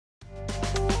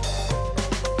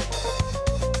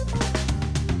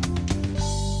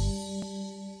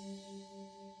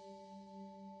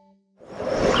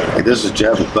Hi, this is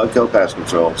Jeff with Bug Kill Pest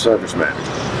Control, Service Manager.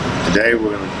 Today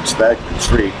we're going to inspect and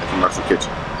treat a commercial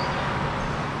kitchen.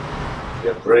 We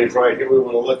have drains right here we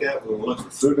want to look at. We want to look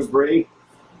for food debris,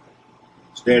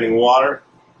 standing water,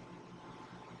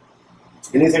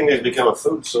 anything that's become a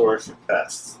food source for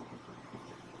pests.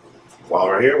 While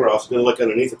we're here, we're also going to look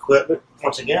underneath equipment.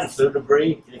 Once again, food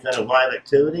debris, any kind of live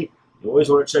activity. You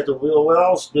always want to check the wheel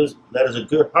wells because that is a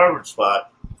good harvest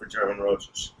spot for German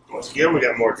roaches. Once again, we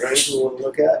got more drains we want to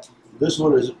look at. This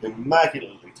one is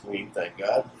immaculately clean, thank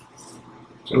God.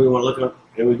 So we want to look at,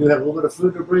 and we do have a little bit of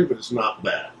food debris, but it's not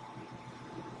bad.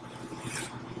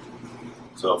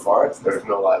 So far, there's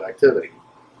no live activity.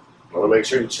 You want to make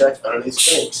sure you check underneath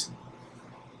sinks.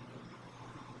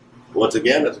 Once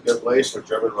again, it's a good place for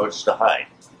German roaches to hide.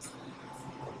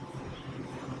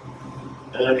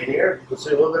 And under here, you'll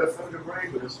see a little bit of food debris,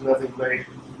 but it's nothing major.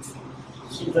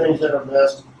 Some things that are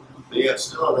messed, but yet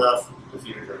still enough to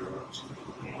feed a German roach.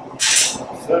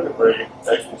 Food debris,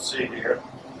 as you can see here,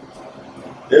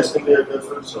 this can be a good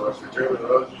food source for German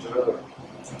roaches and other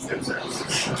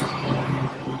insects.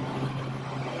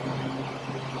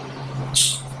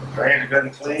 The drains are good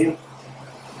and clean.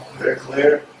 They're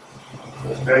clear.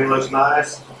 This drain looks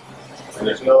nice, and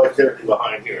there's no activity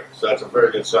behind here, so that's a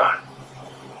very good sign.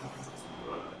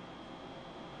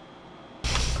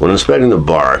 When inspecting the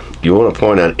bar, you want to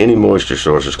point out any moisture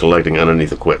sources collecting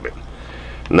underneath equipment.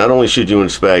 Not only should you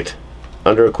inspect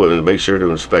under equipment, make sure to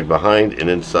inspect behind and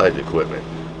inside the equipment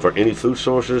for any food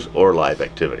sources or live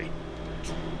activity.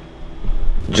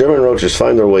 German roaches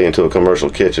find their way into a commercial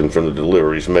kitchen from the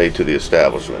deliveries made to the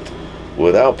establishment.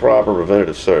 Without proper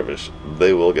preventative service,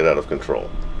 they will get out of control.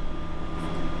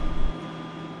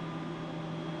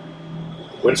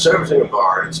 When servicing a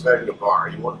bar, inspecting a bar,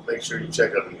 you want to make sure you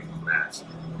check underneath the mats.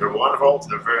 They're wonderful,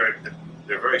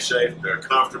 they're very safe, they're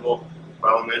comfortable. The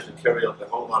problem is they carry a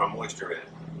whole lot of moisture in.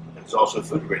 There's also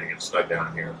food debris that gets stuck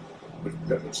down here,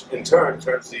 which in turn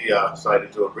turns the site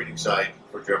into a breeding site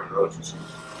for German roaches.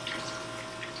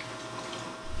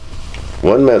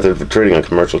 One method for treating a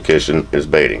commercial kitchen is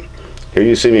baiting. Here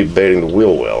you see me baiting the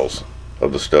wheel wells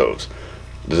of the stoves.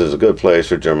 This is a good place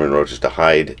for German roaches to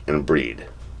hide and breed.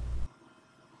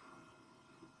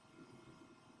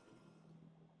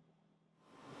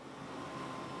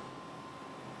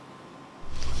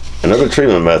 Another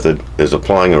treatment method is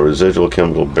applying a residual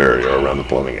chemical barrier around the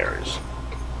plumbing areas.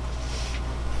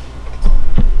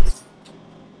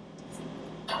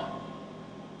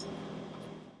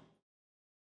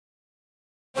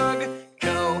 Bug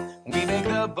go, we make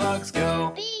the bugs go.